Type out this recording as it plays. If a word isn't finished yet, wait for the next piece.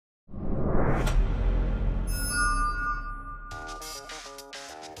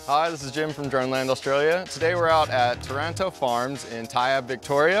Hi, this is Jim from Droneland Australia. Today we're out at Taranto Farms in Tyabb,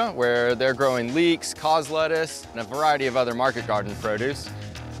 Victoria, where they're growing leeks, cause lettuce, and a variety of other market garden produce.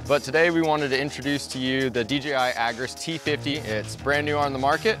 But today we wanted to introduce to you the DJI Agras T50. It's brand new on the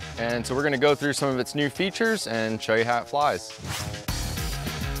market, and so we're going to go through some of its new features and show you how it flies.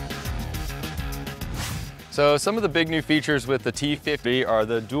 So some of the big new features with the T50 are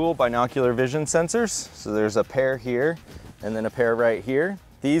the dual binocular vision sensors. So there's a pair here and then a pair right here.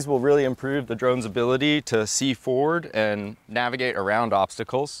 These will really improve the drone's ability to see forward and navigate around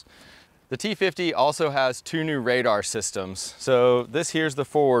obstacles. The T50 also has two new radar systems. So this here's the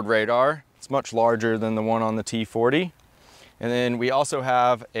forward radar. It's much larger than the one on the T40. And then we also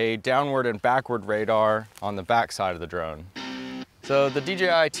have a downward and backward radar on the back side of the drone. So the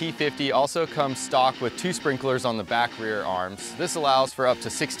DJI T50 also comes stock with two sprinklers on the back rear arms. This allows for up to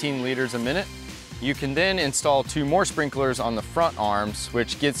 16 liters a minute. You can then install two more sprinklers on the front arms,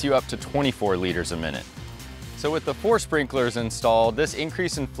 which gets you up to 24 liters a minute. So with the 4 sprinklers installed, this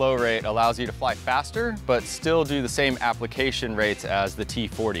increase in flow rate allows you to fly faster, but still do the same application rates as the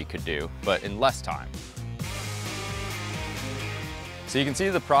T40 could do, but in less time. So you can see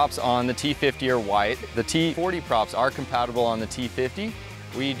the props on the T50 are white. The T40 props are compatible on the T50.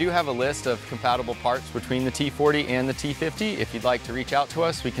 We do have a list of compatible parts between the T40 and the T50. If you'd like to reach out to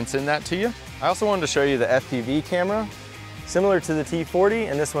us, we can send that to you. I also wanted to show you the FPV camera, similar to the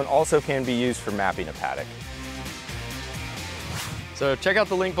T40, and this one also can be used for mapping a paddock. So check out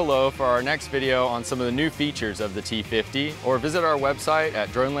the link below for our next video on some of the new features of the T50, or visit our website at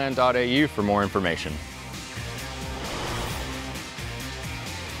droneland.au for more information.